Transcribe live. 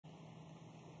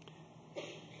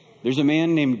There's a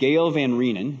man named Gail Van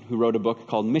Reenen who wrote a book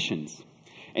called Missions.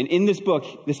 And in this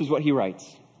book, this is what he writes.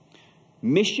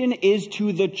 Mission is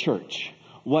to the church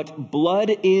what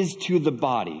blood is to the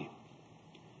body.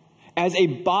 As a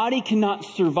body cannot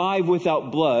survive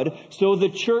without blood, so the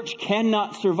church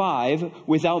cannot survive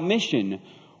without mission.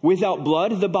 Without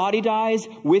blood, the body dies.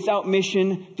 Without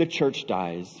mission, the church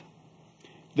dies.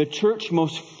 The church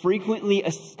most frequently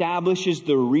establishes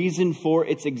the reason for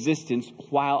its existence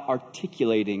while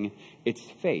articulating its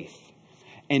faith.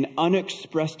 An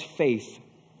unexpressed faith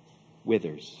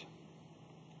withers.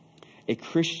 A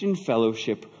Christian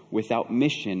fellowship without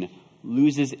mission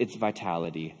loses its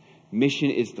vitality. Mission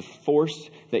is the force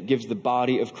that gives the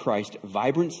body of Christ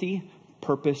vibrancy,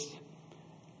 purpose,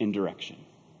 and direction.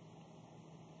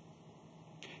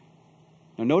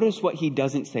 Now notice what he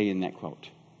doesn't say in that quote.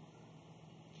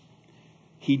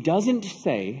 He doesn't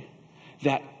say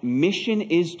that mission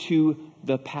is to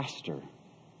the pastor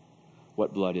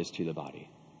what blood is to the body.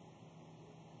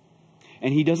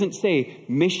 And he doesn't say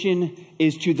mission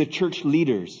is to the church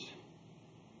leaders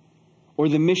or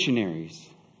the missionaries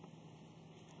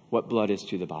what blood is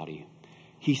to the body.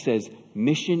 He says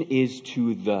mission is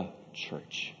to the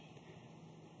church.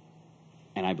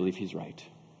 And I believe he's right.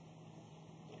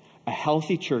 A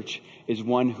healthy church is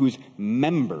one whose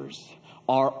members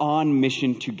are on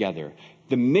mission together.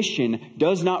 The mission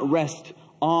does not rest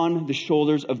on the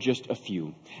shoulders of just a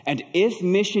few. And if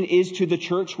mission is to the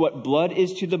church what blood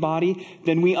is to the body,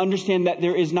 then we understand that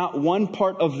there is not one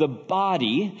part of the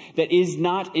body that is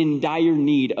not in dire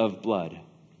need of blood.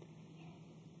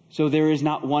 So there is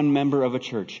not one member of a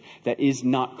church that is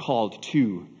not called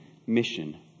to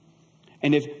mission.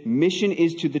 And if mission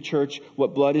is to the church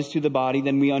what blood is to the body,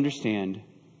 then we understand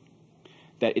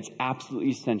that it's absolutely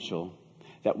essential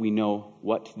that we know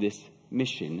what this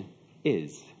mission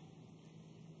is.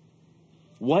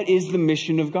 What is the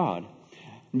mission of God?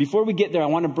 And before we get there, I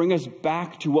want to bring us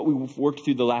back to what we've worked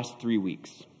through the last 3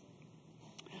 weeks.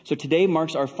 So today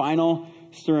marks our final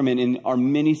sermon in our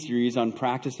mini-series on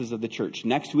practices of the church.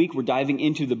 Next week, we're diving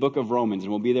into the book of Romans,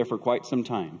 and we'll be there for quite some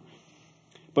time.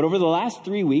 But over the last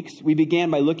 3 weeks, we began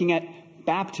by looking at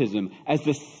baptism as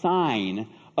the sign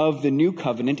of the new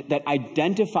covenant that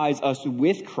identifies us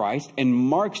with Christ and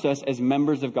marks us as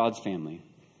members of God's family.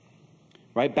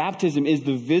 Right? Baptism is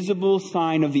the visible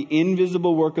sign of the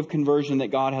invisible work of conversion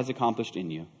that God has accomplished in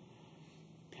you.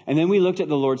 And then we looked at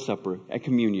the Lord's Supper, at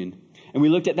communion. And we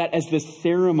looked at that as the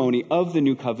ceremony of the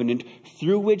new covenant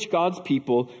through which God's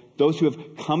people, those who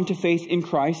have come to faith in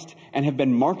Christ and have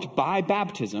been marked by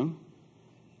baptism,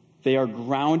 they are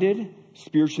grounded,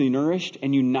 spiritually nourished,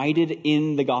 and united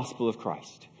in the gospel of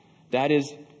Christ. That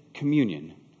is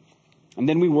communion. And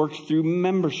then we worked through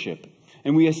membership.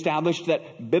 And we established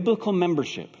that biblical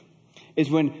membership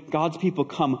is when God's people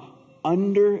come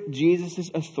under Jesus'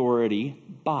 authority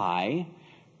by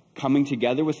coming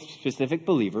together with specific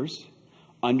believers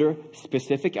under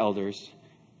specific elders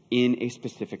in a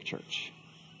specific church.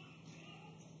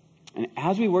 And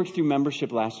as we worked through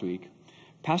membership last week,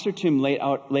 Pastor Tim laid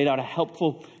out a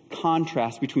helpful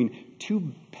contrast between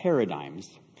two paradigms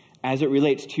as it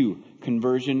relates to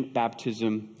conversion,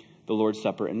 baptism, the Lord's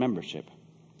Supper, and membership.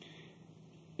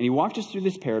 And he walked us through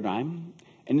this paradigm.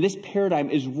 And this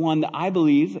paradigm is one that I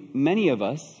believe many of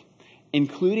us,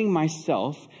 including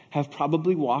myself, have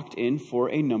probably walked in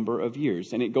for a number of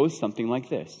years. And it goes something like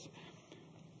this.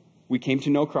 We came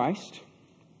to know Christ.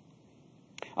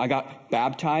 I got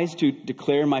baptized to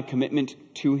declare my commitment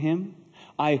to him.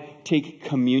 I take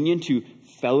communion to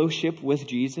fellowship with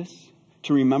Jesus,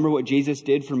 to remember what Jesus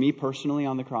did for me personally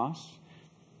on the cross.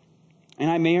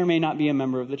 And I may or may not be a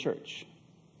member of the church.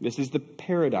 This is the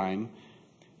paradigm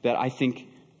that I think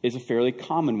is a fairly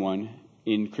common one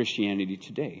in Christianity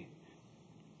today.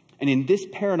 And in this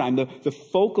paradigm, the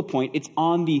focal point, it's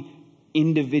on the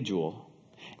individual.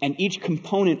 And each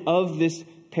component of this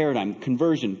paradigm,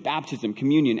 conversion, baptism,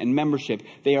 communion, and membership,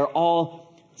 they are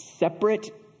all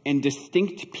separate and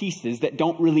distinct pieces that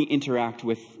don't really interact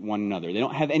with one another. They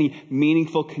don't have any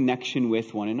meaningful connection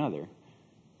with one another.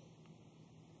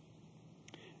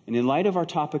 And in light of our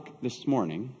topic this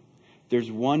morning, there's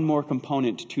one more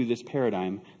component to this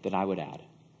paradigm that I would add.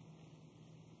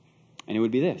 And it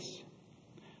would be this.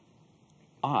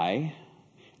 I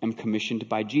am commissioned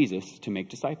by Jesus to make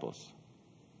disciples.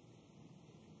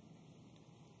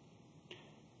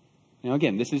 Now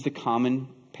again, this is the common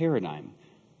paradigm,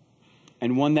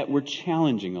 and one that we're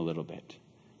challenging a little bit.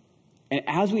 And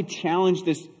as we challenge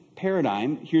this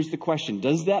paradigm, here's the question.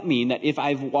 Does that mean that if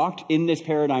I've walked in this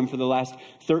paradigm for the last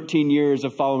 13 years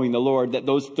of following the Lord, that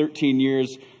those 13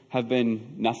 years have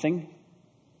been nothing?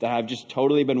 That I've just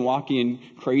totally been walking in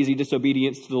crazy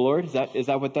disobedience to the Lord? Is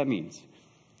that what that means?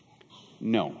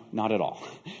 No, not at all.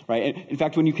 Right? In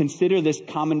fact, when you consider this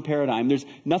common paradigm, there's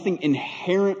nothing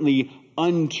inherently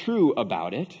untrue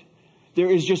about it. There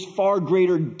is just far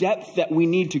greater depth that we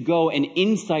need to go and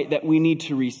insight that we need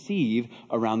to receive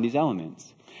around these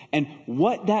elements. And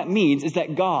what that means is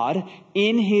that God,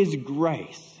 in his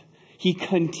grace, he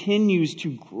continues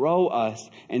to grow us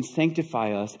and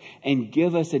sanctify us and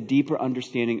give us a deeper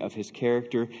understanding of his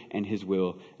character and his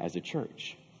will as a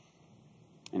church.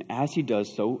 And as he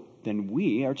does so, then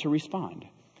we are to respond.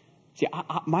 See,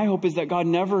 my hope is that God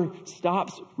never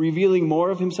stops revealing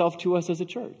more of himself to us as a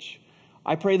church.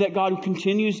 I pray that God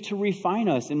continues to refine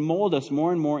us and mold us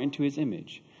more and more into his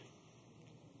image.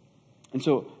 And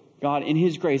so God, in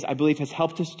his grace, I believe, has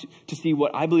helped us to see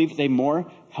what I believe is a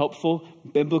more helpful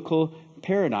biblical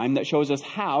paradigm that shows us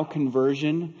how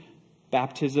conversion,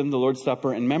 baptism, the Lord's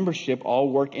Supper, and membership all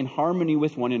work in harmony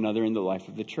with one another in the life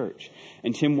of the church.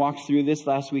 And Tim walked through this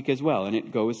last week as well, and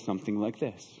it goes something like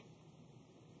this.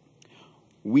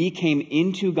 We came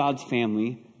into God's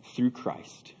family through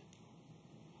Christ.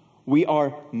 We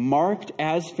are marked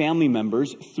as family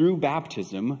members through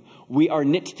baptism. We are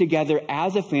knit together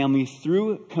as a family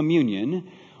through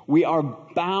communion. We are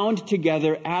bound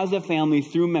together as a family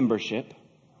through membership.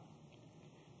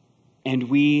 And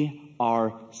we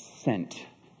are sent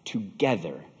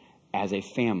together as a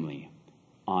family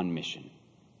on mission.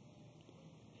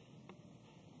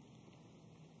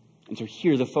 And so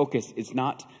here the focus is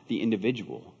not the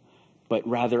individual, but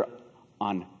rather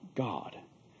on God.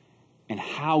 And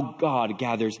how God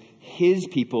gathers his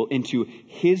people into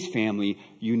his family,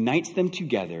 unites them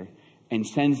together, and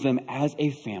sends them as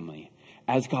a family,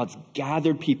 as God's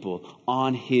gathered people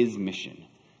on his mission.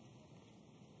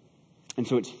 And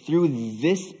so it's through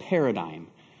this paradigm,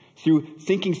 through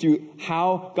thinking through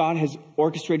how God has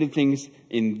orchestrated things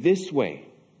in this way,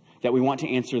 that we want to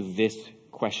answer this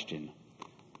question.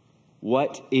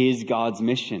 What is God's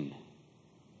mission?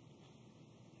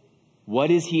 What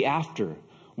is he after?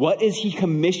 What is he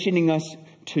commissioning us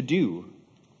to do?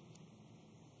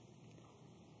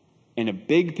 And a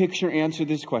big picture answer to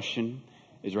this question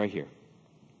is right here.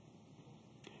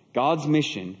 God's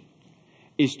mission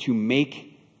is to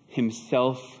make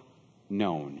himself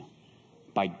known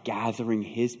by gathering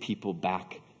his people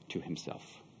back to himself.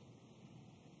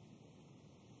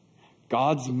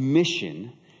 God's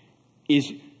mission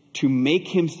is to make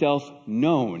himself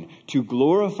known, to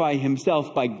glorify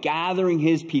himself by gathering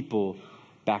his people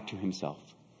back to himself.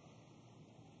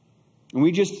 And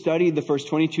we just studied the first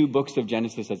 22 books of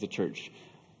Genesis as a church.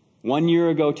 1 year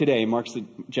ago today marks the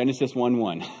Genesis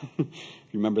 1:1.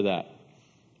 Remember that.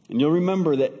 And you'll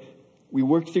remember that we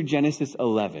worked through Genesis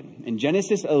 11. And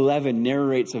Genesis 11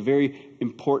 narrates a very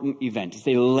important event. It's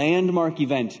a landmark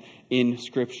event in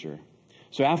Scripture.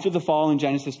 So after the fall in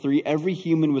Genesis 3, every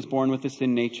human was born with a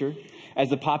sin nature. As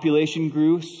the population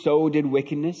grew, so did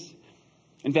wickedness.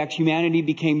 In fact, humanity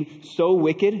became so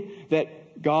wicked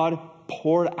that God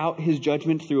poured out his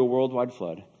judgment through a worldwide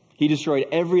flood. He destroyed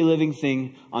every living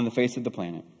thing on the face of the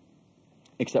planet,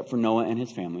 except for Noah and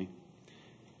his family.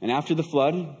 And after the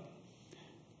flood,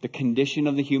 the condition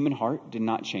of the human heart did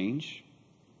not change.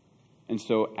 And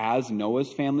so as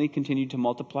Noah's family continued to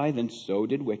multiply, then so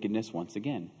did wickedness once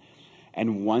again.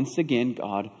 And once again,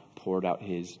 God poured out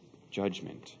his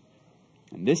judgment.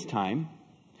 And this time,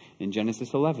 in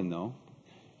Genesis 11, though,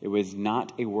 it was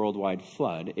not a worldwide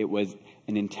flood. It was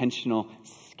an intentional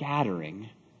scattering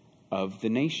of the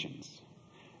nations.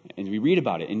 And we read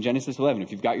about it in Genesis 11.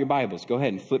 If you've got your Bibles, go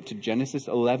ahead and flip to Genesis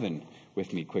 11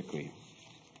 with me quickly.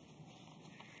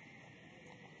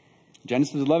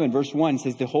 Genesis 11, verse 1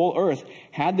 says, the whole earth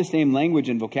had the same language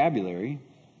and vocabulary.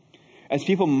 As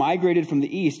people migrated from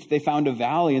the east, they found a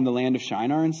valley in the land of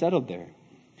Shinar and settled there.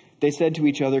 They said to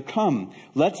each other, come,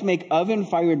 let's make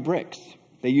oven-fired bricks.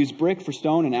 They used brick for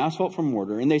stone and asphalt for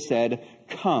mortar. And they said,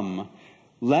 come,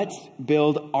 let's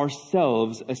build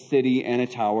ourselves a city and a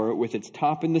tower with its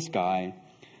top in the sky.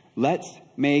 Let's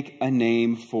make a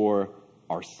name for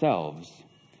ourselves.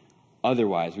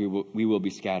 Otherwise, we will be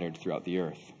scattered throughout the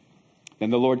earth. Then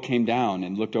the Lord came down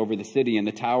and looked over the city and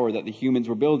the tower that the humans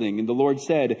were building. And the Lord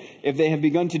said, if they have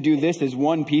begun to do this as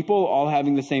one people, all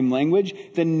having the same language,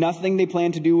 then nothing they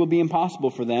plan to do will be impossible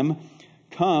for them.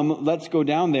 Come, let's go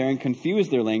down there and confuse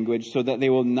their language so that they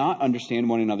will not understand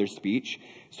one another's speech.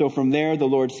 So from there, the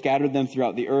Lord scattered them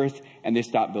throughout the earth and they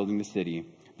stopped building the city.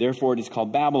 Therefore, it is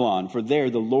called Babylon, for there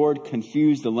the Lord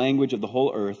confused the language of the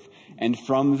whole earth. And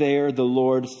from there, the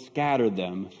Lord scattered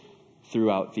them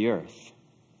throughout the earth.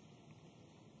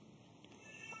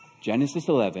 Genesis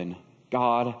 11,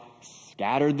 God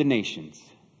scattered the nations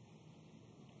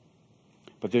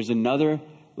But there's another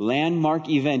landmark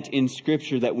event in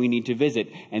Scripture that we need to visit.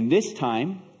 And this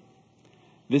time,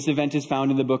 this event is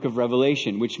found in the book of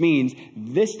Revelation, which means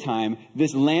this time,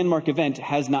 this landmark event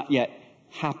has not yet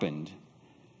happened.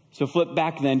 So flip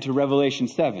back then to Revelation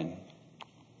 7,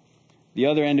 the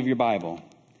other end of your Bible,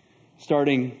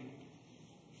 starting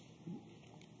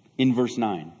in verse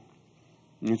 9.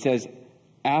 And it says,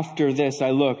 "After this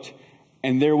I looked,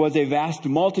 and there was a vast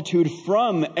multitude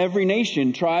from every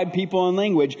nation, tribe, people, and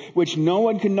language, which no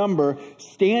one could number,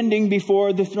 standing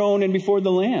before the throne and before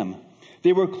the Lamb.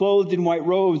 They were clothed in white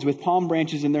robes with palm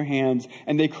branches in their hands,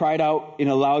 and they cried out in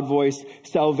a loud voice,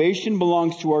 'Salvation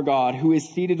belongs to our God, who is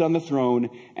seated on the throne,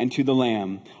 and to the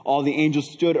Lamb.' All the angels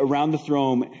stood around the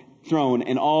throne,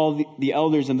 and all the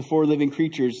elders and the four living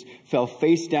creatures fell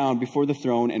face down before the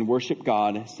throne and worshiped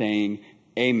God, saying,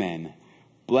 'Amen.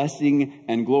 Blessing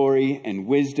and glory and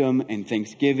wisdom and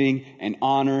thanksgiving and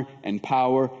honor and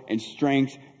power and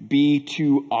strength be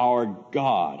to our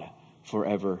God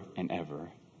forever and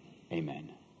ever. Amen.'"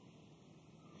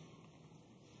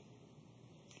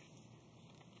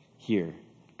 Here,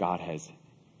 God has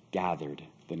gathered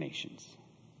the nations.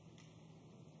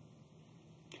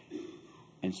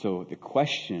 And so the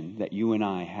question that you and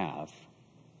I have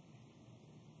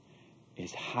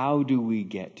is, how do we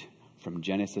get from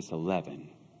Genesis 11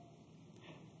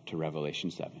 to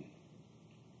Revelation 7?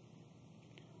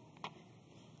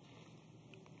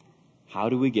 How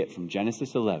do we get from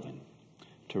Genesis 11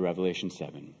 to Revelation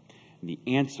 7? And the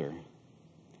answer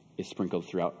is sprinkled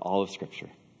throughout all of Scripture.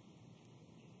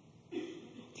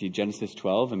 See, Genesis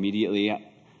 12, immediately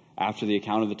after the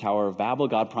account of the Tower of Babel,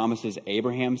 God promises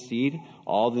Abraham's seed,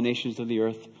 all the nations of the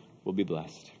earth will be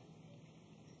blessed.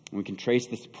 And we can trace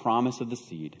this promise of the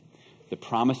seed, the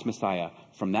promised Messiah,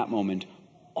 from that moment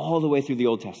all the way through the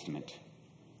Old Testament.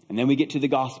 And then we get to the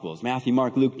Gospels, Matthew,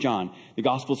 Mark, Luke, John. The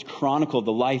Gospels chronicle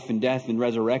the life and death and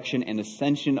resurrection and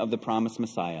ascension of the promised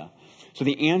Messiah. So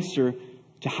the answer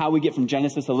to how we get from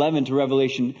Genesis 11 to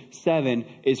Revelation 7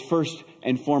 is first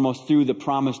and foremost through the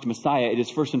promised Messiah. It is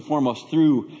first and foremost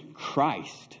through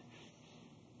Christ.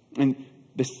 And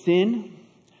the sin,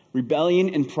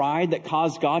 rebellion, and pride that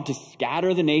caused God to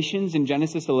scatter the nations in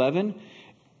Genesis 11,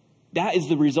 that is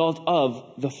the result of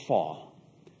the fall.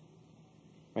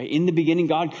 Right? In the beginning,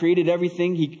 God created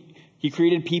everything. He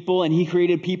created people, and He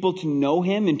created people to know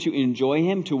Him and to enjoy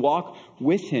Him, to walk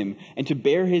with Him, and to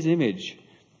bear His image.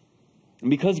 And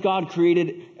because God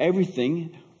created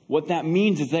everything, what that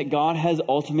means is that God has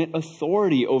ultimate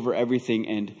authority over everything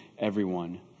and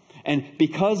everyone. And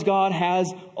because God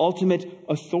has ultimate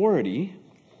authority,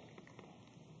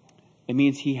 it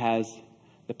means He has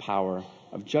the power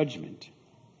of judgment.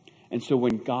 And so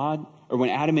when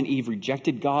Adam and Eve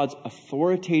rejected God's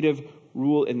authoritative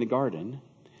rule in the garden,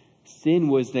 sin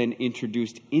was then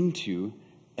introduced into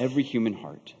every human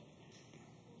heart.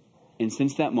 And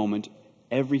since that moment,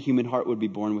 every human heart would be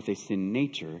born with a sin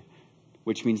nature,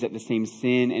 which means that the same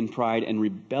sin and pride and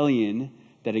rebellion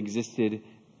that existed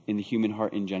in the human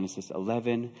heart in Genesis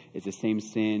 11 is the same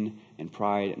sin and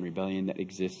pride and rebellion that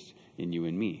exists in you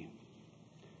and me.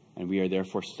 And we are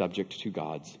therefore subject to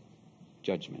God's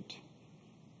judgment.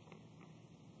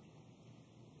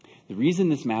 The reason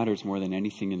this matters more than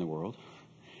anything in the world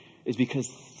is because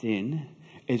sin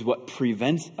is what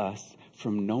prevents us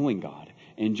from knowing God,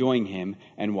 enjoying Him,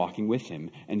 and walking with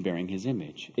Him, and bearing His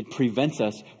image. It prevents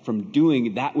us from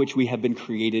doing that which we have been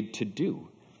created to do.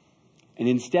 And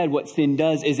instead, what sin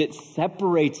does is it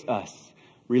separates us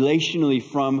relationally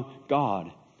from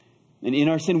God. And in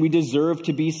our sin, we deserve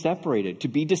to be separated, to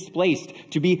be displaced,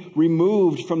 to be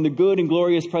removed from the good and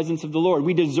glorious presence of the Lord.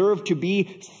 We deserve to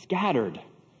be scattered.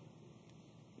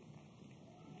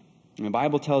 And the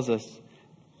Bible tells us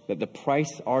that the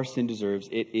price our sin deserves,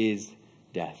 it is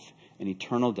death, an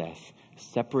eternal death,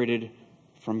 separated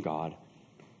from God,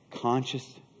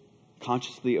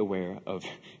 consciously aware of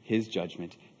His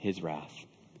judgment, His wrath,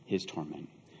 His torment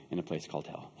in a place called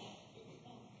hell.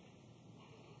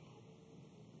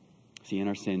 See, in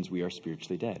our sins, we are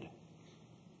spiritually dead.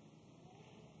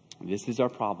 This is our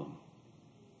problem.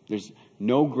 There's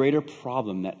no greater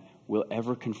problem that will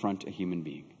ever confront a human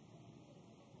being.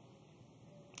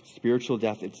 Spiritual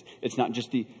death, it's not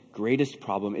just the greatest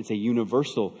problem, it's a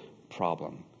universal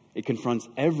problem. It confronts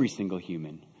every single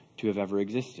human to have ever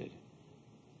existed.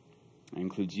 It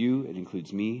includes you, it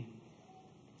includes me.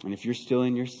 And if you're still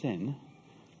in your sin,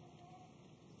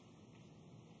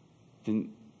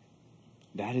 then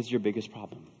that is your biggest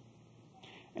problem.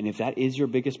 And if that is your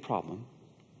biggest problem,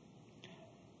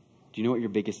 do you know what your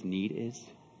biggest need is?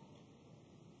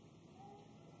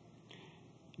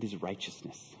 It is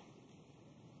righteousness.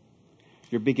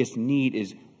 Your biggest need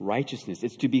is righteousness.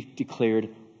 It's to be declared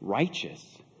righteous.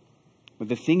 But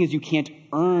the thing is, you can't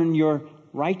earn your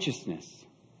righteousness.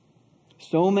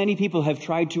 So many people have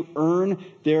tried to earn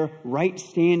their right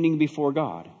standing before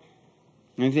God.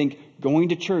 And I think going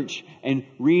to church and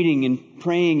reading and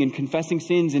praying and confessing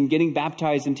sins and getting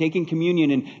baptized and taking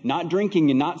communion and not drinking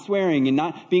and not swearing and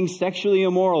not being sexually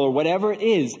immoral or whatever it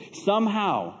is,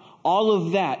 somehow all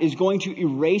of that is going to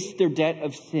erase their debt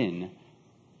of sin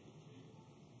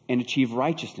and achieve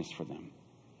righteousness for them.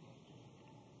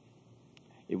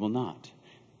 It will not.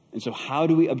 And so how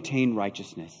do we obtain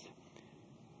righteousness?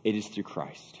 It is through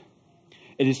Christ.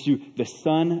 It is through the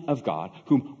Son of God,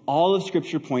 whom all of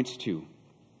Scripture points to.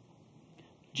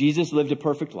 Jesus lived a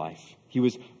perfect life. He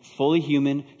was fully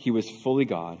human. He was fully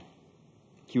God.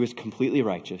 He was completely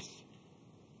righteous.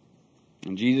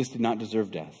 And Jesus did not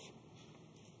deserve death.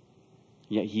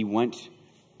 Yet he went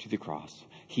to the cross.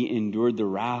 He endured the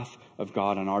wrath of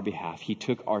God on our behalf. He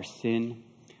took our sin,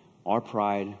 our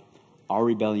pride, our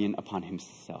rebellion upon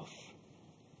himself.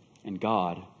 And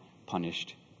God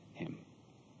punished him.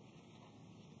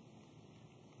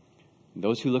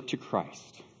 Those who look to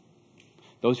Christ,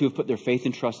 those who have put their faith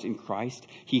and trust in Christ,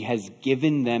 he has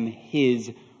given them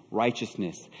his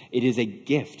righteousness. It is a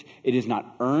gift. It is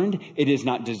not earned. It is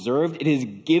not deserved. It is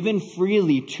given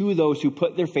freely to those who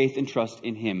put their faith and trust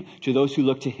in him, to those who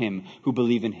look to him, who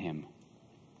believe in him.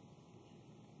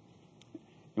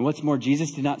 And what's more,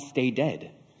 Jesus did not stay dead.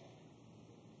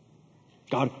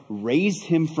 God raised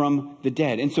him from the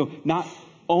dead. And so not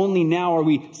only now are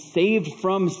we saved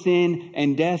from sin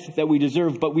and death that we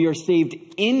deserve, but we are saved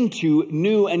into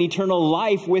new and eternal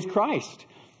life with Christ.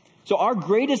 So our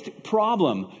greatest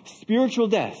problem, spiritual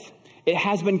death, it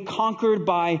has been conquered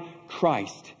by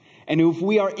Christ. And if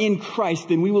we are in Christ,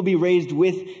 then we will be raised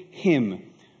with him.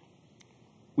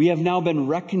 We have now been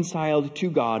reconciled to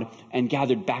God and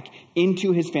gathered back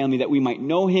into his family that we might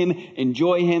know him,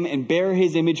 enjoy him, and bear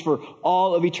his image for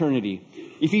all of eternity.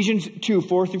 Ephesians 2,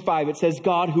 4-5, it says,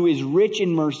 God, who is rich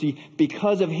in mercy,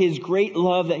 because of his great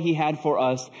love that he had for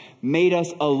us, made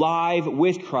us alive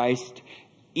with Christ.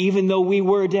 Even though we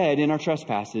were dead in our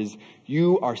trespasses,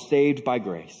 you are saved by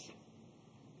grace.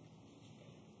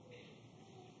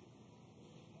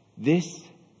 This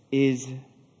is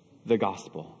the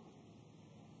gospel.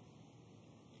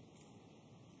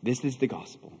 This is the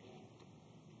gospel.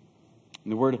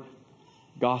 And the word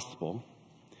gospel,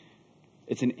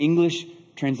 it's an English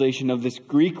translation of this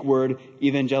Greek word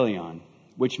evangelion,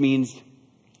 which means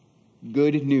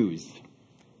good news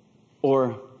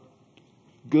or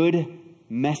good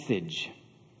message.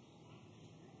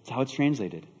 That's how it's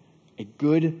translated. A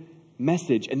good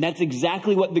message. And that's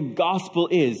exactly what the gospel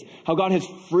is. How God has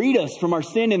freed us from our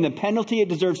sin and the penalty it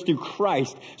deserves through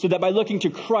Christ, so that by looking to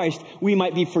Christ, we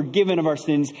might be forgiven of our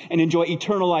sins and enjoy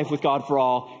eternal life with God for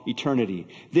all eternity.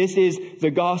 This is the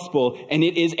gospel, and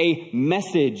it is a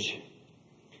message.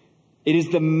 It is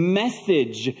the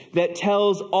message that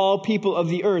tells all people of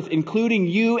the earth, including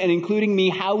you and including me,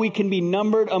 how we can be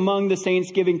numbered among the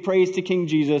saints giving praise to King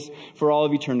Jesus for all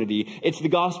of eternity. It's the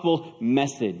gospel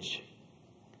message.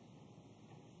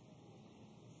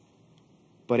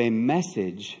 But a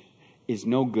message is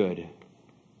no good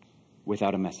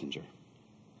without a messenger.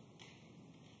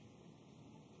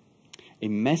 A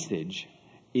message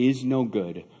is no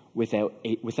good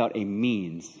without a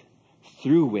means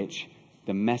through which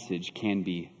the message can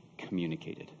be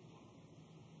communicated.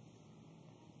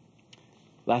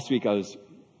 Last week I was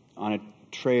on a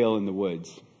trail in the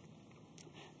woods.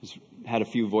 Just had a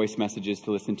few voice messages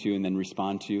to listen to and then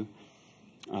respond to.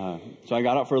 So I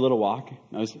got out for a little walk.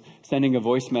 I was sending a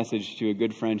voice message to a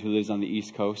good friend who lives on the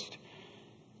East Coast.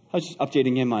 I was just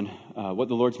updating him on what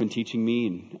the Lord's been teaching me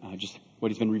and just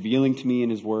what he's been revealing to me in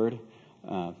his word.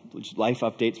 Just life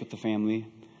updates with the family.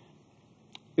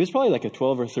 It was probably like a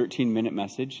 12 or 13 minute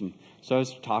message. And so I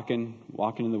was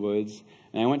walking in the woods,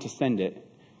 and I went to send it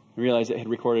and realized it had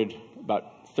recorded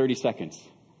about 30 seconds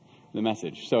of the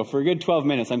message. So for a good 12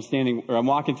 minutes, I'm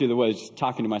walking through the woods, just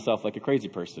talking to myself like a crazy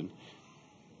person.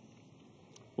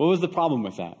 What was the problem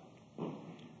with that?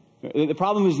 The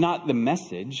problem was not the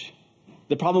message.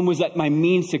 The problem was that my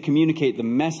means to communicate the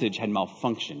message had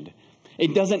malfunctioned.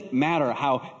 It doesn't matter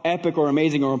how epic or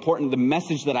amazing or important the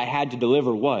message that I had to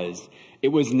deliver was. It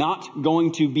was not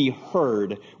going to be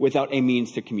heard without a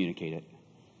means to communicate it.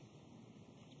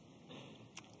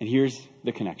 And here's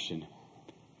the connection.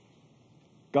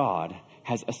 God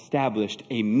has established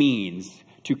a means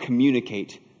to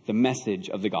communicate the message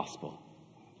of the gospel.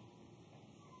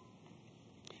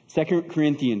 2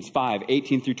 Corinthians 5,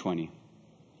 18-20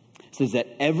 says that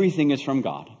everything is from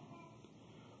God,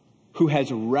 who has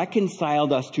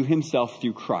reconciled us to himself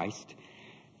through Christ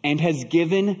and has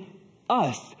given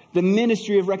us the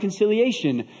ministry of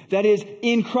reconciliation. That is,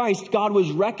 in Christ, God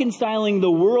was reconciling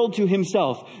the world to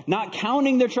himself, not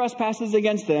counting their trespasses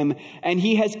against them, and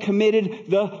he has committed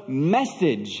the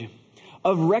message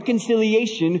of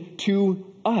reconciliation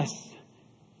to us.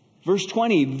 Verse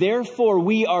 20, therefore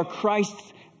we are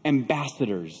Christ's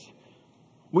ambassadors.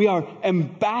 We are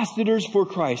ambassadors for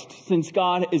Christ since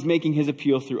God is making his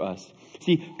appeal through us.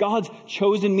 See, God's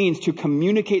chosen means to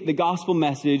communicate the gospel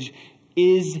message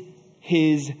is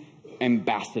his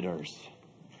ambassadors,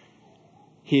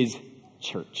 his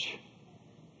church.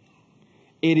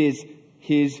 It is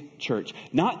his church.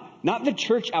 Not the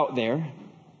church out there,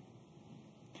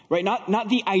 right? Not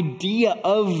the idea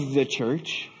of the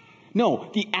church. No,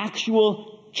 the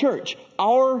actual church.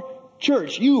 Our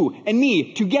church, you and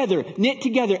me, together, knit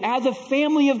together as a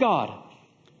family of God.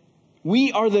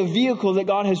 We are the vehicle that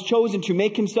God has chosen to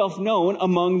make himself known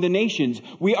among the nations.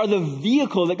 We are the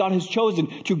vehicle that God has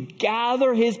chosen to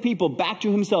gather his people back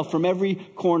to himself from every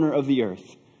corner of the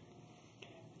earth.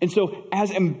 And so,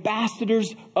 as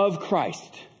ambassadors of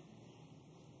Christ,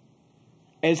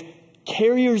 as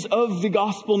carriers of the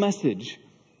gospel message,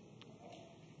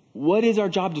 what is our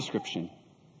job description?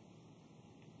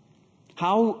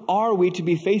 How are we to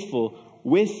be faithful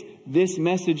with this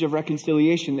message of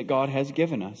reconciliation that God has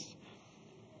given us?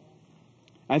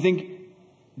 I think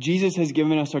Jesus has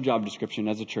given us our job description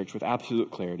as a church with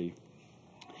absolute clarity.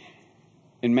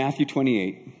 In Matthew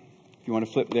 28, if you want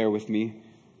to flip there with me,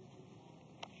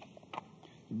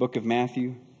 the book of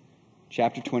Matthew,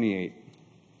 chapter 28,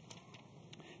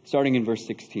 starting in verse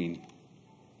 16.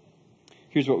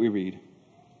 Here's what we read.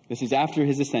 This is after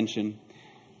his ascension.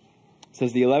 It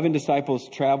says, the 11 disciples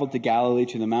traveled to Galilee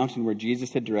to the mountain where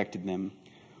Jesus had directed them.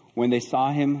 When they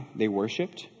saw him, they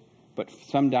worshipped, but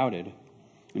some doubted.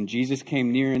 And Jesus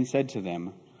came near and said to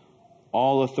them,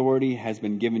 all authority has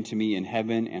been given to me in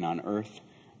heaven and on earth.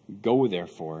 Go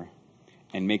therefore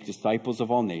and make disciples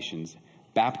of all nations,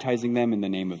 baptizing them in the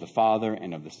name of the Father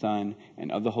and of the Son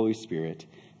and of the Holy Spirit,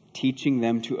 teaching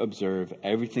them to observe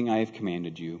everything I have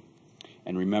commanded you.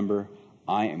 And remember,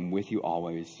 I am with you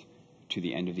always to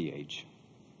the end of the age.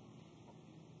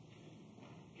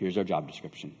 Here's our job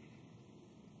description.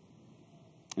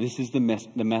 This is the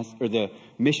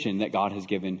mission that God has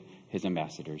given his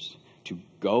ambassadors, to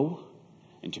go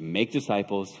and to make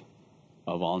disciples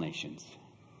of all nations.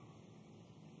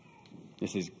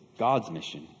 This is God's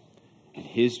mission, and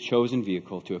his chosen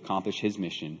vehicle to accomplish his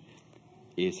mission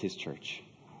is his church.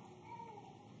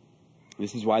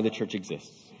 This is why the church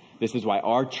exists. This is why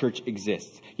our church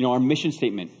exists. You know, our mission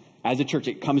statement as a church,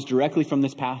 it comes directly from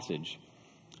this passage.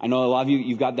 I know a lot of you,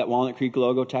 you've got that Walnut Creek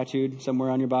logo tattooed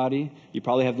somewhere on your body. You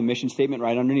probably have the mission statement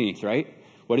right underneath, right?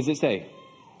 What does it say?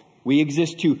 We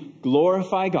exist to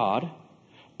glorify God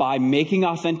by making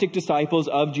authentic disciples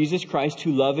of Jesus Christ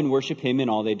who love and worship him in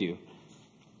all they do.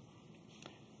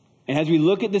 And as we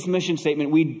look at this mission statement,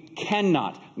 we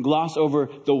cannot gloss over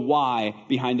the why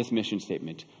behind this mission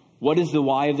statement. What is the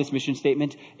why of this mission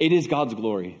statement? It is God's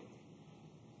glory.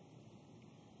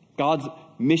 God's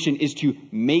mission is to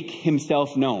make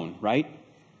himself known, right?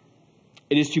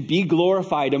 It is to be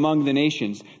glorified among the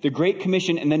nations. The Great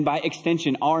Commission, and then by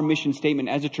extension, our mission statement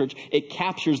as a church, it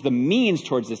captures the means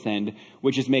towards this end,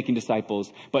 which is making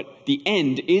disciples. But the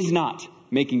end is not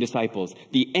making disciples.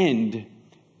 The end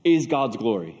is God's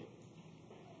glory.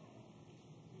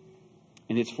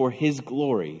 And it's for his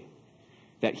glory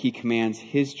that he commands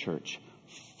his church,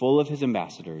 full of his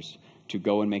ambassadors, to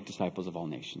go and make disciples of all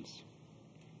nations.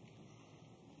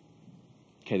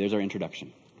 Okay, there's our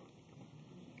introduction.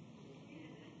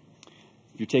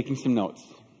 If you're taking some notes,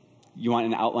 you want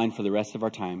an outline for the rest of our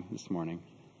time this morning,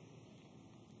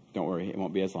 don't worry, it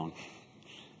won't be as long.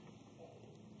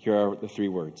 Here are the three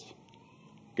words.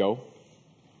 Go,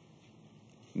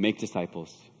 make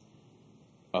disciples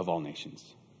of all nations.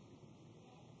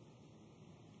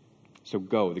 So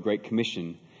go, the Great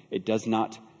Commission, it does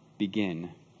not begin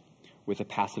with a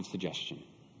passive suggestion.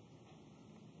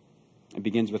 It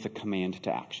begins with a command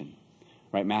to action.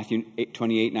 Right? Matthew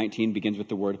 28:19 begins with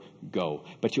the word go.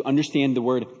 But to understand the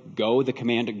word go, the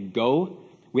command go,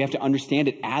 we have to understand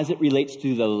it as it relates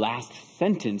to the last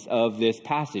sentence of this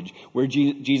passage, where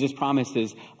Jesus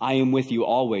promises, I am with you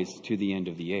always to the end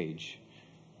of the age.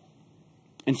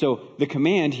 And so the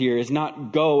command here is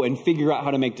not go and figure out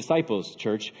how to make disciples,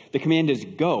 church. The command is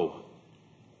go,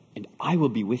 and I will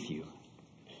be with you.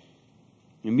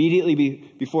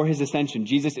 Immediately before his ascension,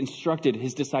 Jesus instructed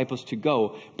his disciples to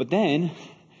go, but then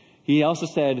he also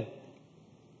said,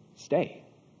 stay.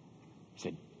 He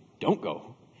said, don't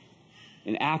go.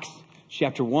 In Acts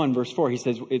chapter 1, verse 4,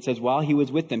 it says, while he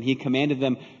was with them, he commanded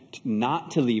them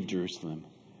not to leave Jerusalem,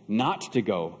 not to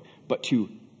go, but to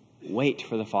wait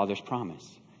for the Father's promise.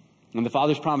 And the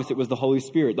Father's promise, it was the Holy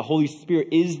Spirit. The Holy Spirit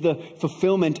is the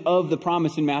fulfillment of the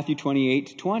promise in Matthew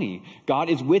 28:20. God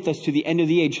is with us to the end of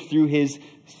the age through his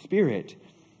Spirit.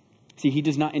 See, he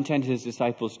does not intend his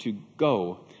disciples to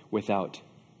go without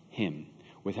him,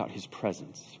 without his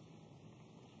presence.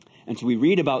 And so we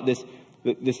read about this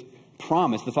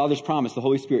promise, the Father's promise, the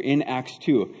Holy Spirit, in Acts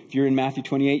 2. If you're in Matthew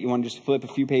 28, you want to just flip a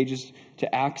few pages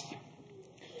to Acts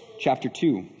chapter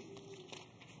 2.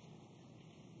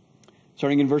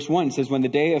 Starting in verse 1, it says, when the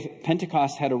day of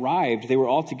Pentecost had arrived, they were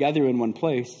all together in one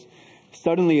place.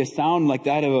 Suddenly a sound like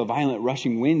that of a violent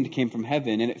rushing wind came from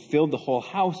heaven, and it filled the whole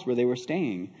house where they were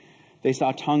staying. They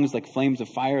saw tongues like flames of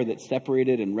fire that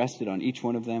separated and rested on each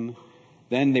one of them.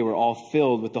 Then they were all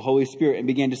filled with the Holy Spirit and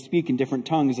began to speak in different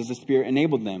tongues as the Spirit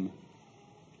enabled them.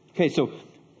 Okay, so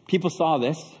people saw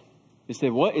this. They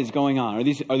said, what is going on? Are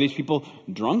these people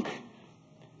drunk?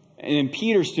 And then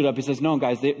Peter stood up. He says, no,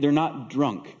 guys, they're not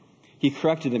drunk. He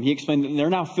corrected them. He explained that they're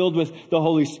now filled with the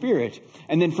Holy Spirit.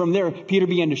 And then from there, Peter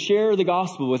began to share the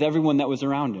gospel with everyone that was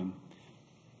around him.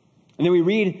 And then we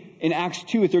read in Acts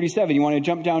 2:37. You want to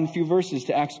jump down a few verses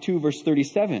to Acts 2, verse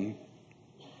 37.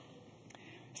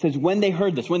 It says, when they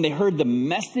heard this, when they heard the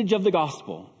message of the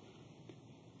gospel,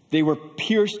 they were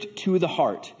pierced to the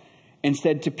heart and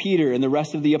said to Peter and the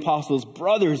rest of the apostles,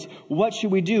 brothers, what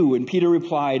should we do? And Peter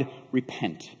replied,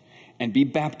 repent and be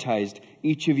baptized,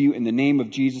 each of you, in the name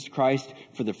of Jesus Christ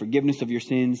for the forgiveness of your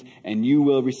sins, and you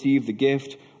will receive the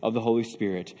gift of the Holy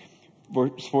Spirit.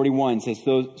 Verse 41 says,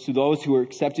 so those who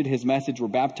accepted his message were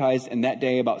baptized, and that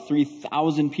day about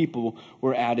 3,000 people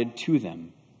were added to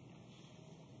them.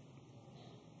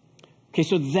 Okay,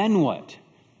 so then what?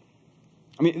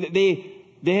 I mean,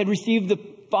 they had received the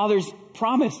Father's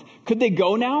promise. Could they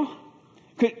go now?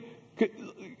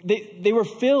 They were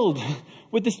filled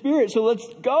with the Spirit. So let's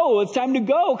go. It's time to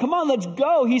go. Come on, let's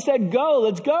go. He said go.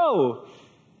 Let's go.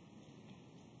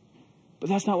 But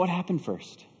that's not what happened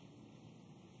first.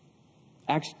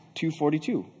 Acts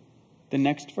 2:42, the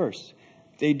next verse.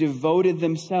 They devoted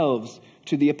themselves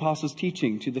to the apostles'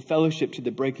 teaching, to the fellowship, to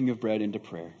the breaking of bread, and to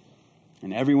prayer.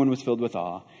 And everyone was filled with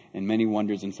awe, and many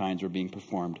wonders and signs were being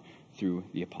performed through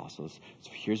the apostles.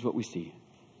 So here's what we see.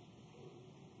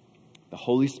 The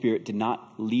Holy Spirit did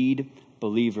not lead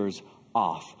believers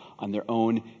off on their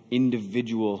own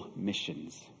individual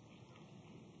missions.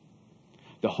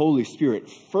 The Holy Spirit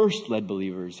first led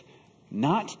believers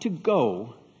not to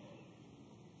go,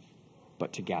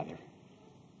 but to gather.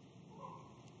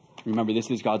 Remember,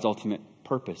 this is God's ultimate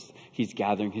purpose. He's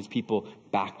gathering his people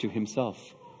back to himself.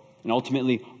 And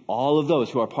ultimately, all of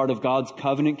those who are part of God's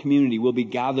covenant community will be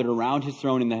gathered around his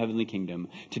throne in the heavenly kingdom.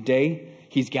 Today,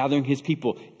 he's gathering his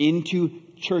people into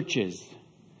churches,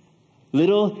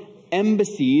 little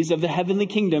embassies of the heavenly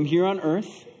kingdom here on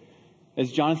earth,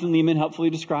 as Jonathan Leeman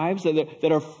helpfully describes,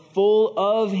 that are full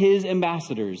of his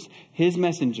ambassadors, his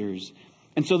messengers.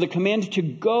 And so the command to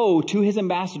go to his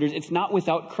ambassadors, it's not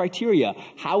without criteria.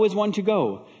 How is one to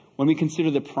go? When we consider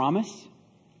the promise,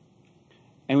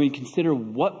 and we consider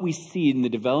what we see in the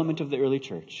development of the early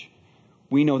church,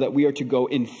 we know that we are to go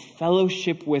in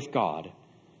fellowship with God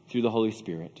through the Holy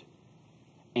Spirit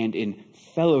and in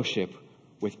fellowship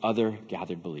with other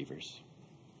gathered believers,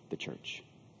 the church.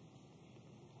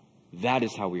 That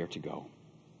is how we are to go.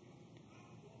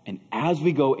 And as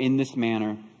we go in this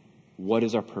manner, what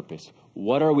is our purpose?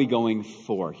 What are we going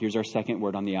for? Here's our second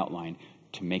word on the outline: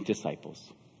 to make disciples.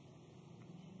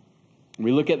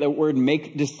 We look at the word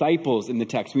make disciples in the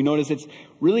text. We notice it's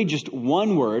really just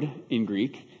one word in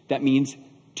Greek that means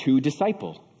to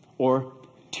disciple or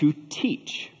to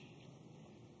teach.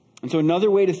 And so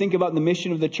another way to think about the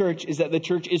mission of the church is that the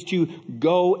church is to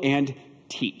go and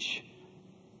teach.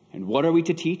 And what are we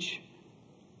to teach?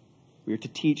 We are to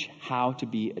teach how to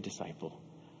be a disciple,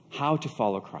 how to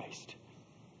follow Christ.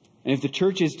 And if the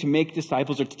church is to make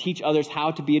disciples or to teach others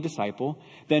how to be a disciple,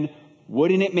 then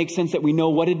wouldn't it make sense that we know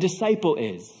what a disciple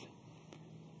is?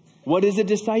 What is a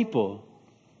disciple?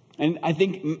 And I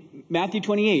think Matthew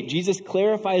 28, Jesus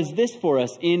clarifies this for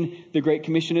us in the Great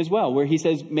Commission as well, where he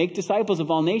says, make disciples of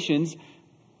all nations,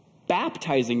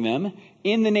 baptizing them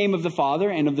in the name of the Father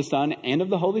and of the Son and of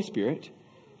the Holy Spirit,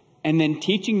 and then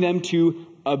teaching them to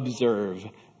observe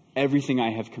everything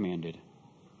I have commanded.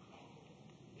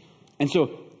 And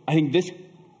so I think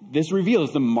this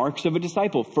reveals the marks of a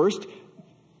disciple. First,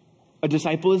 a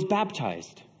disciple is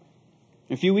baptized.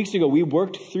 A few weeks ago, we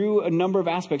worked through a number of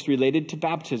aspects related to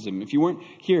baptism. If you weren't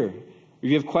here, if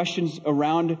you have questions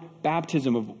around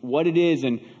baptism, of what it is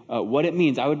and what it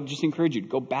means, I would just encourage you to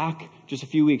go back just a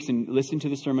few weeks and listen to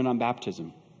the sermon on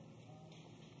baptism.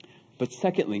 But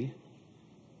secondly,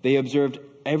 they observed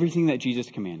everything that Jesus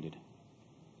commanded.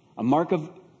 A mark of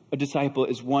a disciple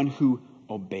is one who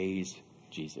obeys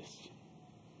Jesus.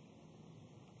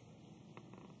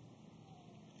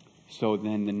 So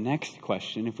then the next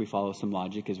question, if we follow some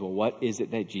logic, is, well, what is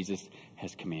it that Jesus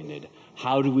has commanded?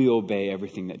 How do we obey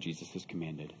everything that Jesus has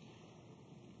commanded?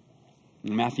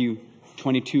 In Matthew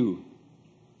 22,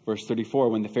 verse 34,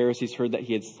 when the Pharisees heard that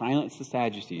he had silenced the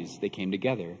Sadducees, they came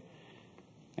together.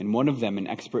 And one of them, an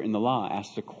expert in the law,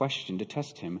 asked a question to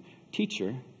test him.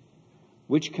 Teacher,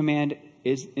 which command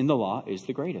is in the law is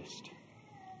the greatest?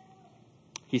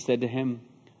 He said to him,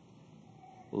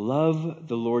 love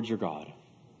the Lord your God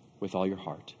with all your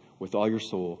heart, with all your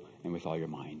soul, and with all your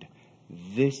mind.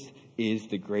 This is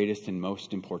the greatest and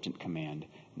most important command.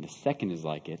 And the second is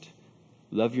like it.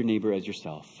 Love your neighbor as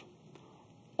yourself.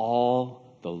 All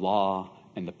the law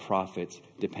and the prophets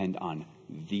depend on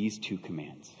these two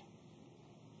commands.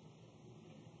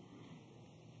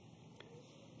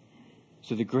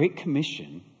 So the Great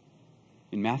Commission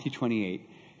in Matthew 28,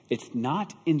 it's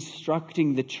not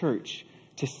instructing the church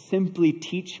to simply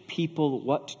teach people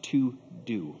what to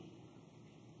do.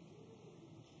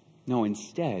 No,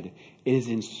 instead, it is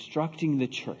instructing the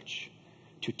church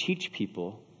to teach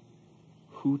people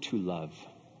who to love.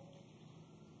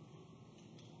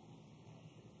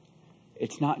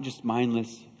 It's not just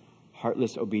mindless,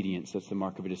 heartless obedience that's the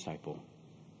mark of a disciple.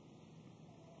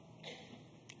 Do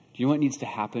you know what needs to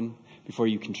happen before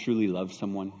you can truly love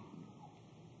someone?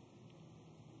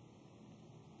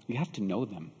 You have to know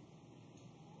them.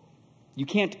 You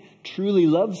can't truly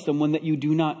love someone that you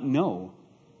do not know.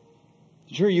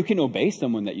 Sure, you can obey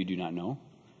someone that you do not know.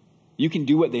 You can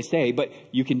do what they say, but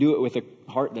you can do it with a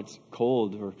heart that's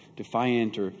cold or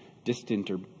defiant or distant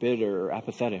or bitter or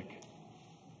apathetic.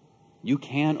 You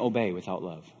can obey without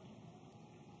love.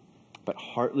 But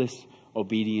heartless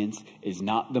obedience is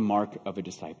not the mark of a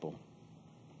disciple.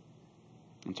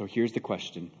 And so here's the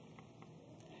question.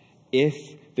 If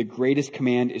the greatest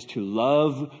command is to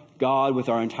love God with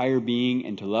our entire being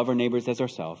and to love our neighbors as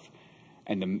ourselves,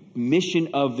 and the mission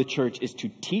of the church is to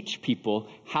teach people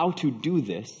how to do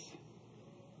this,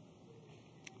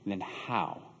 then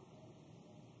how?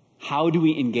 How do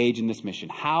we engage in this mission?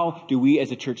 How do we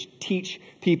as a church teach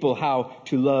people how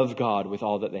to love God with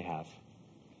all that they have?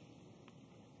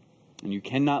 And you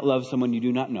cannot love someone you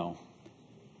do not know.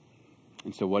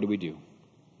 And so what do?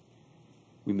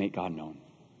 We make God known.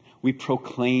 We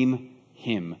proclaim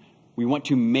him. We want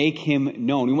to make him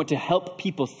known. We want to help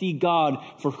people see God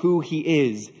for who he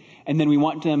is. And then we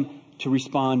want them to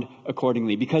respond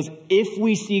accordingly. Because if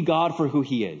we see God for who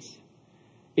he is,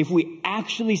 if we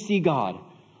actually see God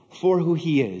for who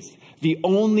he is, the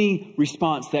only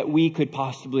response that we could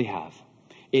possibly have,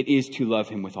 it is to love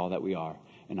him with all that we are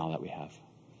and all that we have.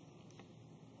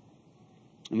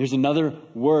 And there's another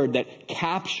word that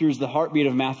captures the heartbeat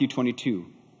of Matthew 22.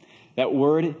 That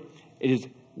word, it is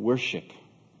worship.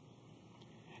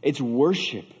 It's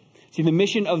worship. See, the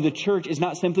mission of the church is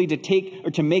not simply to take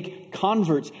or to make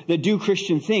converts that do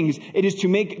Christian things. It is to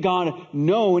make God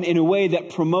known in a way that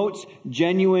promotes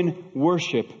genuine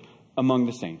worship among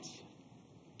the saints.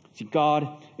 See, God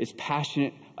is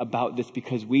passionate about this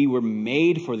because we were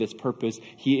made for this purpose.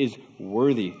 He is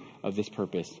worthy of this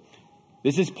purpose.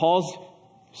 This is Paul's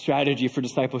strategy for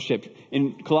discipleship.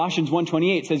 In Colossians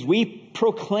 1:28 it says, we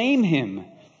proclaim him.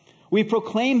 We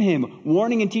proclaim him,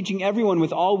 warning and teaching everyone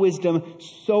with all wisdom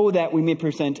so that we may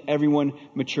present everyone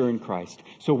mature in Christ.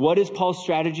 So what is Paul's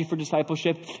strategy for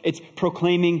discipleship? It's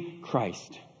proclaiming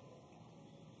Christ.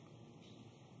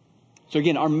 So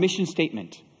again, our mission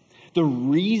statement, the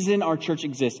reason our church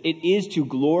exists, it is to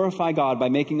glorify God by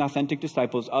making authentic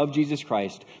disciples of Jesus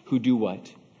Christ who do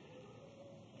what?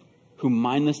 Who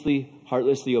mindlessly,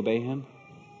 heartlessly obey him?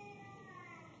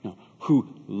 No, who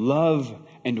love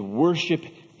and worship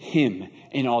him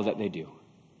in all that they do.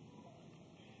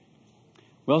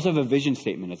 We also have a vision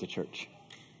statement as a church.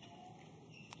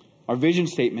 Our vision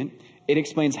statement, it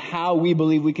explains how we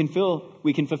believe we can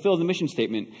fulfill the mission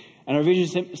statement. And our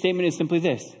vision statement is simply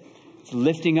this. It's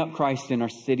lifting up Christ in our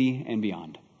city and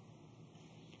beyond.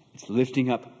 It's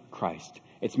lifting up Christ.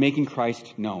 It's making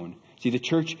Christ known. See, the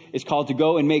church is called to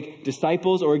go and make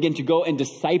disciples, or again, to go and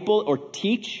disciple or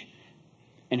teach.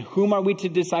 And whom are we to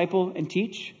disciple and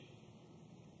teach?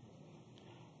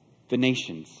 The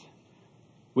nations,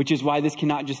 which is why this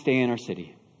cannot just stay in our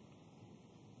city.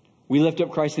 We lift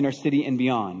up Christ in our city and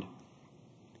beyond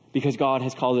because God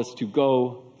has called us to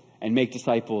go and make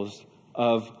disciples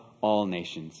of all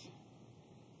nations.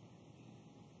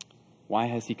 Why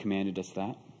has he commanded us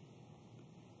that?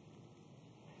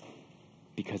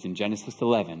 Because in Genesis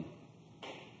 11,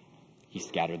 he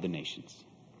scattered the nations.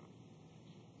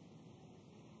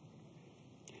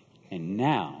 And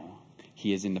now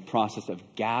he is in the process of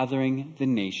gathering the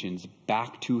nations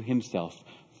back to himself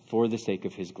for the sake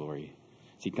of his glory.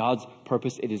 See, God's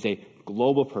purpose, it is a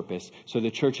global purpose. So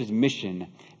the church's mission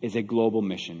is a global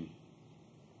mission.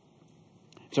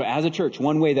 So as a church,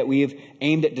 one way that we have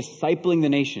aimed at discipling the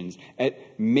nations,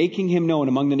 at making him known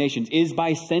among the nations, is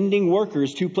by sending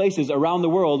workers to places around the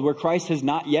world where Christ has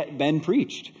not yet been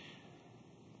preached.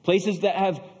 Places that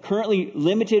have currently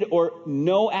limited or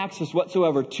no access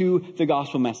whatsoever to the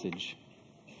gospel message.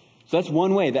 So that's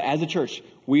one way that as a church,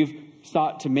 we've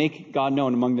sought to make God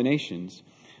known among the nations.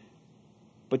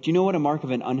 But do you know what a mark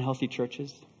of an unhealthy church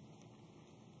is?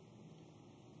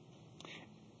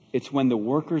 It's when the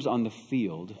workers on the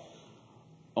field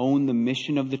own the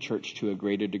mission of the church to a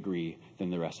greater degree than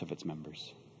the rest of its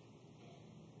members.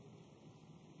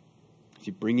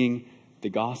 See, bringing the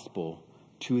gospel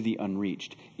to the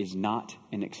unreached is not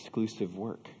an exclusive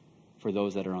work for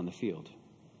those that are on the field.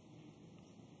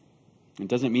 It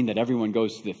doesn't mean that everyone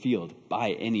goes to the field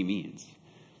by any means.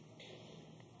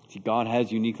 See, God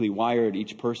has uniquely wired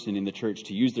each person in the church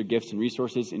to use their gifts and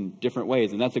resources in different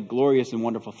ways, and that's a glorious and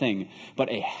wonderful thing. But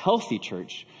a healthy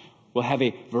church will have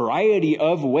a variety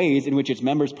of ways in which its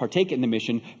members partake in the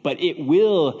mission, but it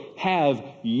will have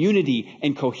unity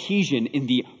and cohesion in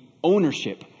the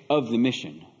ownership of the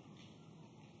mission.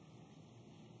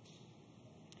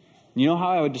 You know how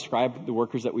I would describe the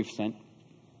workers that we've sent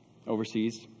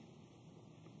overseas?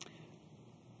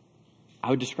 I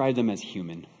would describe them as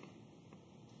human.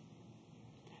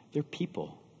 They're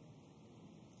people.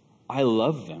 I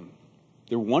love them.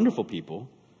 They're wonderful people,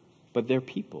 but they're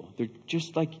people. They're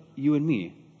just like you and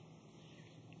me.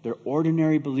 They're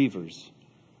ordinary believers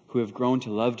who have grown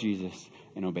to love Jesus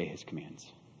and obey his commands.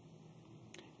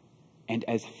 And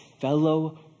as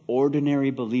fellow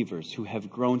ordinary believers who have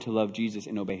grown to love Jesus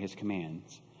and obey his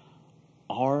commands,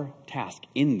 our task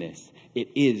in this, it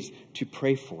is to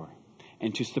pray for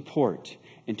and to support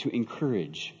and to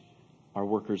encourage our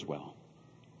workers well.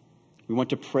 We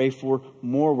want to pray for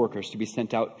more workers to be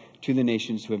sent out to the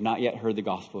nations who have not yet heard the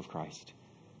gospel of Christ.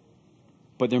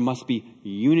 But there must be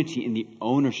unity in the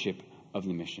ownership of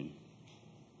the mission.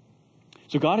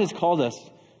 So God has called us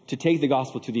to take the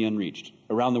gospel to the unreached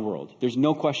around the world. There's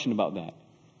no question about that.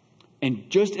 And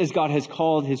just as God has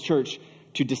called his church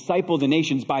to disciple the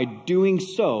nations by doing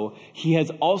so, he has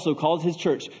also called his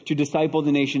church to disciple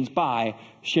the nations by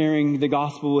sharing the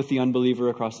gospel with the unbeliever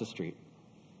across the street.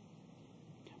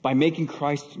 By making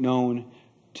Christ known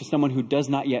to someone who does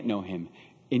not yet know him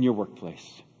in your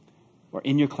workplace, or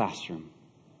in your classroom,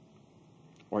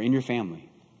 or in your family.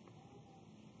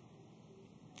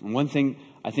 And one thing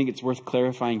I think it's worth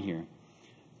clarifying here.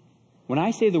 When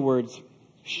I say the words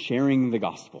sharing the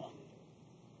gospel,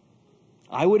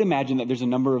 I would imagine that there's a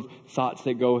number of thoughts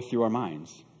that go through our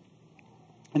minds.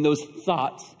 And those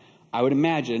thoughts, I would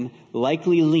imagine,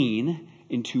 likely lean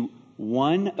into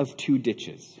one of two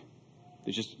ditches.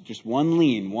 There's just one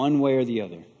lean, one way or the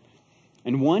other.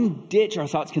 And one ditch our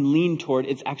thoughts can lean toward,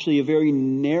 it's actually a very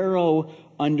narrow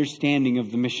understanding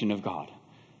of the mission of God.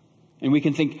 And we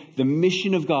can think the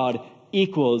mission of God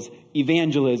equals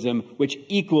evangelism, which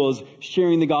equals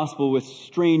sharing the gospel with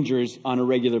strangers on a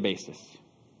regular basis.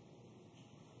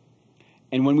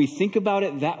 And when we think about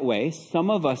it that way, some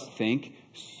of us think,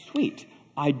 sweet,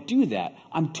 I do that.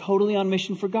 I'm totally on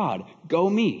mission for God. Go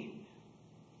me.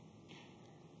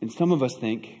 And some of us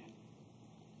think,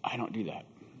 I don't do that.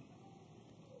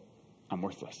 I'm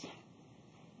worthless.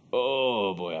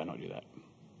 Oh boy, I don't do that.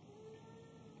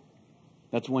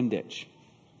 That's one ditch.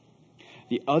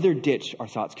 The other ditch our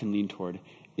thoughts can lean toward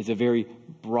is a very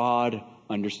broad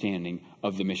understanding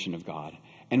of the mission of God.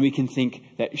 And we can think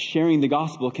that sharing the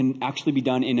gospel can actually be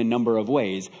done in a number of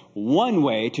ways. One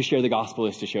way to share the gospel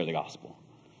is to share the gospel.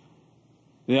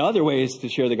 The other ways to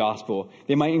share the gospel,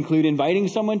 they might include inviting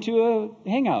someone to a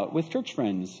hangout with church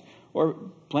friends, or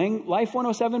playing Life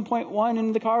 107.1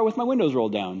 in the car with my windows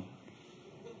rolled down,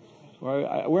 or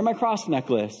I wear my cross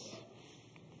necklace.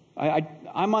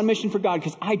 I'm on mission for God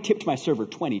because I tipped my server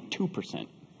 22%.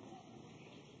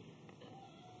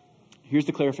 Here's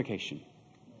the clarification.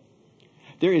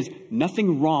 There is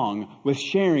nothing wrong with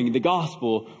sharing the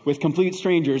gospel with complete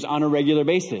strangers on a regular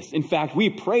basis. In fact,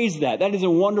 we praise that. That is a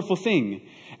wonderful thing.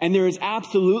 And there is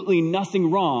absolutely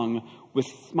nothing wrong with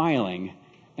smiling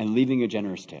and leaving a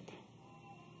generous tip.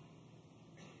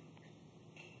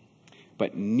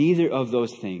 But neither of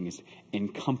those things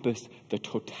encompass the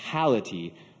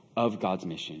totality of God's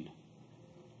mission.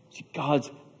 See,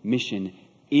 God's mission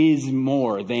is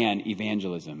more than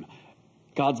evangelism.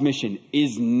 God's mission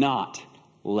is not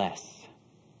less.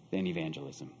 than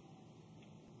evangelism.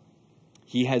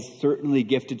 He has certainly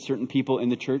gifted certain people in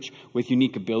the church with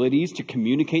unique abilities to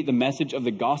communicate the message of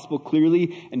the gospel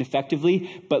clearly and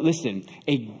effectively. But listen,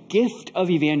 a gift of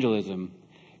evangelism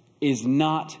is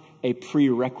not a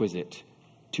prerequisite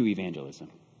to evangelism.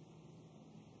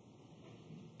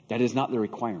 That is not the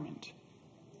requirement.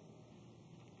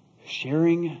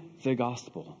 Sharing the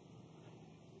gospel,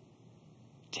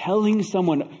 telling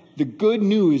someone the good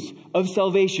news of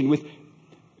salvation with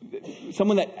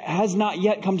someone that has not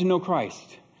yet come to know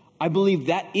Christ, I believe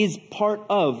that is part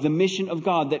of the mission of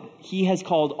God that he has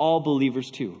called all believers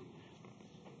to.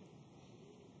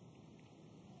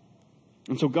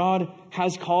 And so God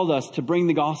has called us to bring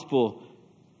the gospel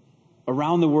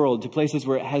around the world to places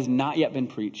where it has not yet been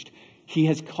preached. He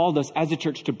has called us as a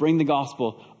church to bring the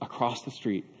gospel across the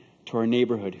street to our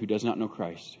neighborhood who does not know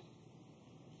Christ.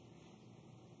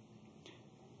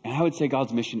 And I would say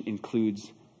God's mission includes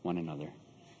one another.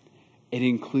 It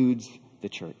includes the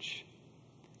church.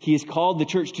 He has called the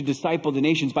church to disciple the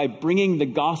nations by bringing the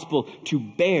gospel to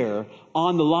bear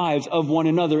on the lives of one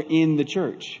another in the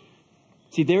church.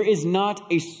 See, there is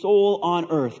not a soul on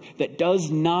earth that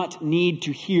does not need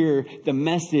to hear the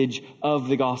message of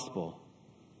the gospel.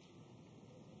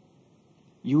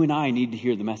 You and I need to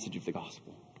hear the message of the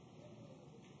gospel.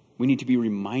 We need to be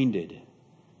reminded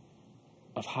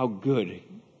of how good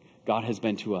God has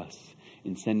been to us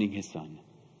in sending his Son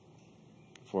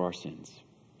for our sins.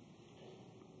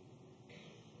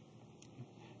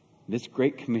 This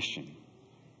great commission,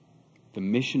 the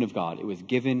mission of God, it was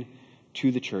given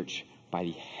to the church by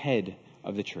the head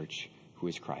of the church, who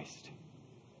is Christ.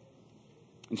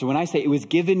 And so when I say it was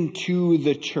given to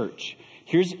the church,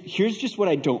 here's just what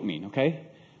I don't mean, okay?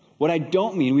 What I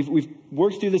don't mean, we've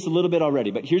worked through this a little bit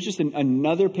already, but here's just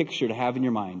another picture to have in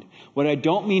your mind. What I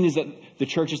don't mean is that the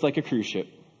church is like a cruise ship.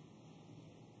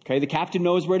 Okay, the captain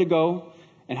knows where to go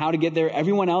and how to get there.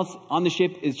 Everyone else on the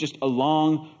ship is just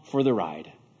along for the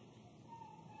ride.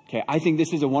 Okay, I think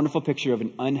this is a wonderful picture of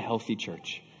an unhealthy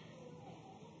church.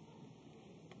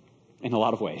 In a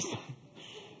lot of ways.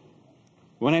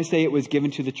 When I say it was given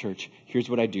to the church, here's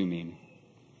what I do mean.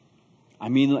 I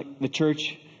mean, like, the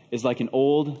church is like an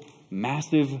old,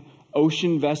 massive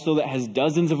ocean vessel that has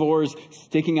dozens of oars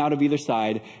sticking out of either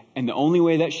side. And the only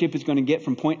way that ship is going to get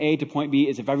from point A to point B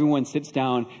is if everyone sits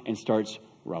down and starts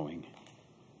rowing.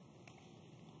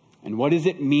 And what does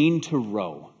it mean to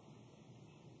row?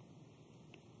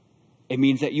 It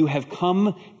means that you have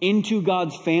come into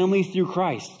God's family through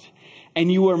Christ. And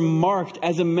you are marked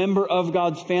as a member of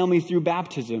God's family through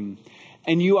baptism.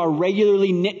 And you are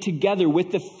regularly knit together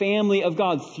with the family of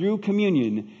God through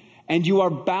communion. And you are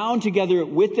bound together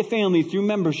with the family through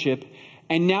membership.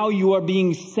 And now you are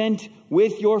being sent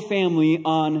with your family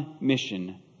on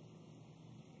mission.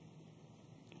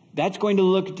 That's going to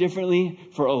look differently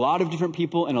for a lot of different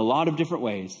people in a lot of different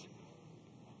ways.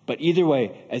 But either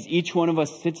way, as each one of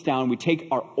us sits down, we take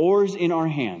our oars in our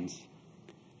hands.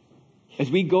 As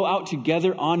we go out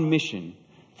together on mission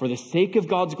for the sake of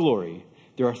God's glory,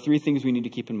 there are three things we need to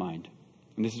keep in mind.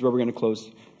 And this is where we're going to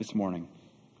close this morning.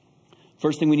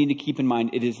 First thing we need to keep in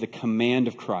mind, it is the command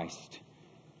of Christ.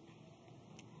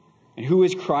 And who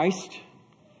is Christ?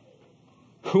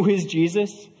 Who is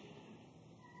Jesus?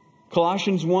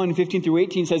 Colossians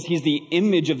 1:15-18 says he's the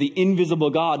image of the invisible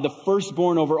God, the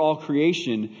firstborn over all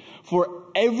creation. For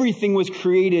everything was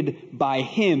created by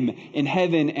him in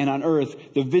heaven and on earth,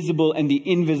 the visible and the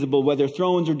invisible, whether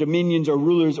thrones or dominions or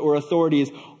rulers or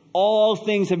authorities. All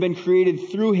things have been created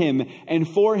through him and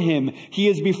for him. He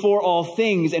is before all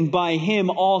things, and by him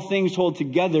all things hold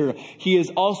together. He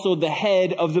is also the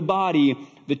head of the body,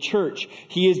 the church.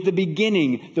 He is the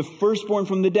beginning, the firstborn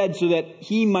from the dead, so that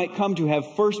he might come to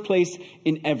have first place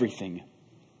in everything.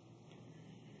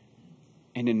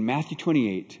 And in Matthew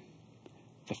 28,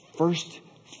 the first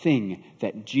thing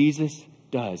that Jesus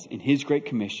does in his Great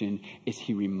Commission is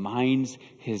he reminds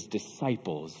his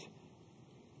disciples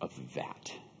of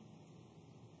that.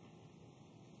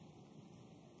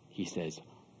 He says,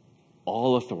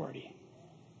 all authority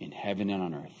in heaven and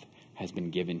on earth has been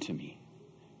given to me.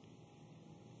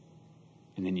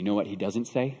 And then you know what he doesn't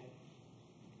say?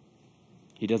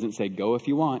 He doesn't say, go if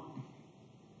you want.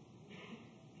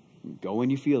 Go when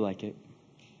you feel like it.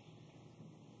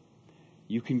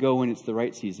 You can go when it's the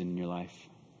right season in your life.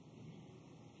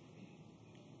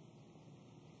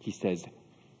 He says,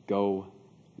 go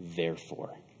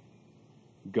therefore.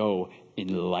 Go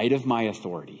in light of my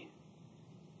authority.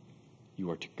 You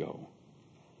are to go.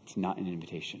 It's not an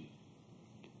invitation.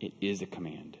 It is a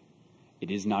command.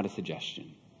 It is not a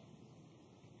suggestion.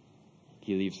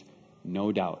 He leaves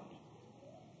no doubt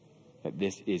that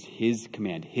this is his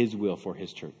command, his will for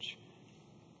his church.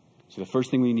 So the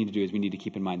first thing we need to do is we need to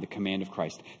keep in mind the command of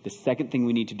Christ. The second thing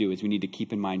we need to do is we need to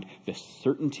keep in mind the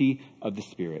certainty of the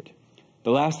Spirit.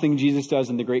 The last thing Jesus does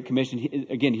in the Great Commission,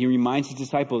 again, he reminds his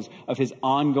disciples of his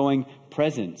ongoing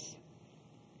presence.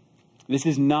 This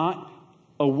is not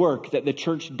a work that the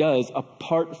church does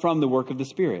apart from the work of the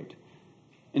Spirit.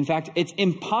 In fact, it's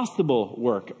impossible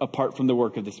work apart from the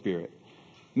work of the Spirit.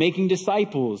 Making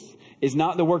disciples is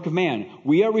not the work of man.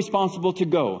 We are responsible to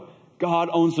go. God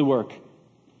owns the work.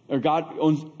 Or God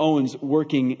owns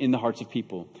working in the hearts of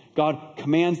people. God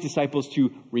commands disciples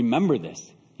to remember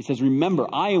this. He says, remember,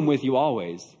 I am with you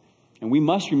always. And we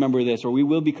must remember this, or we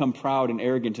will become proud and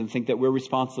arrogant and think that we're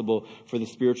responsible for the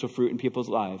spiritual fruit in people's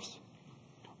lives.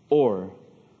 Or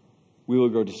we will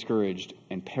grow discouraged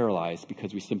and paralyzed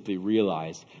because we simply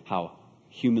realize how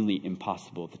humanly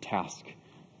impossible the task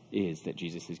is that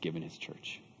Jesus has given his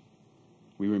church.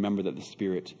 We remember that the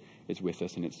Spirit is with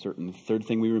us, and it's certain. The third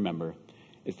thing we remember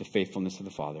is the faithfulness of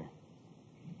the Father.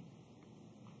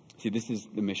 See, this is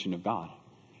the mission of God.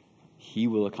 He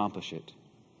will accomplish it.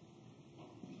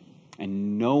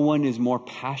 And no one is more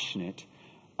passionate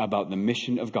about the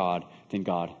mission of God than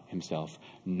God himself.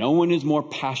 No one is more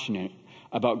passionate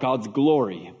about God's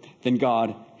glory than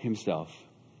God himself.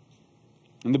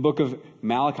 In the book of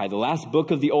Malachi, the last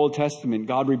book of the Old Testament,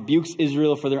 God rebukes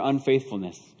Israel for their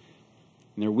unfaithfulness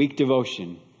and their weak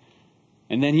devotion.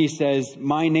 And then he says,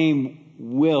 my name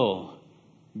will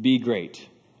be great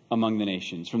among the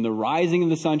nations. From the rising of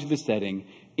the sun to the setting,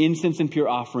 incense and pure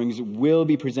offerings will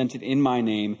be presented in my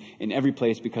name in every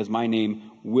place, because my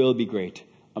name will be great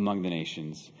among the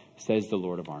nations, says the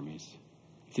Lord of armies.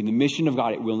 See, the mission of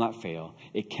God, it will not fail.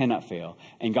 It cannot fail.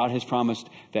 And God has promised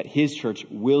that his church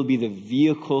will be the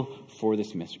vehicle for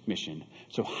this mission.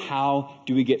 So how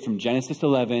do we get from Genesis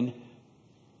 11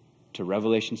 to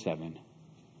Revelation 7?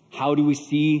 How do we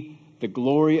see the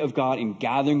glory of God in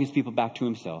gathering his people back to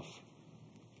himself?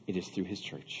 It is through his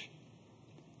church.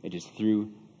 It is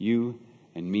through you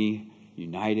and me,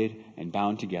 united and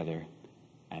bound together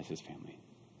as his family.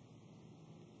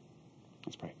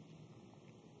 Let's pray.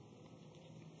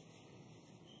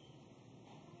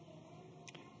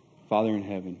 Father in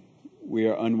heaven, we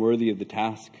are unworthy of the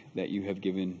task that you have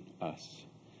given us.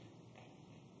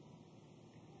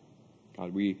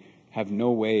 God, we have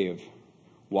no way of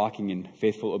walking in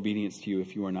faithful obedience to you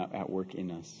if you are not at work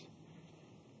in us.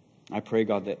 I pray,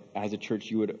 God, that as a church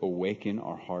you would awaken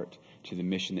our heart to the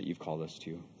mission that you've called us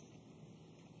to.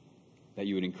 That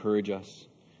you would encourage us,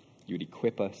 you would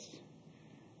equip us,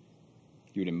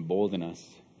 you would embolden us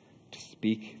to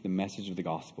speak the message of the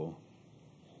gospel.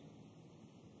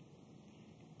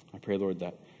 I pray, Lord,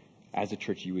 that as a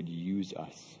church you would use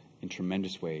us in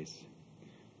tremendous ways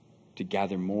to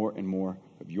gather more and more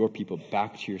of your people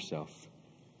back to yourself,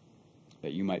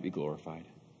 that you might be glorified.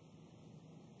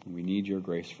 And we need your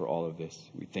grace for all of this.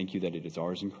 We thank you that it is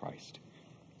ours in Christ.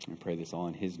 I pray this all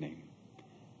in his name.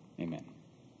 Amen.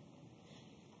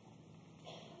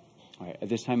 All right, at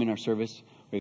this time in our service,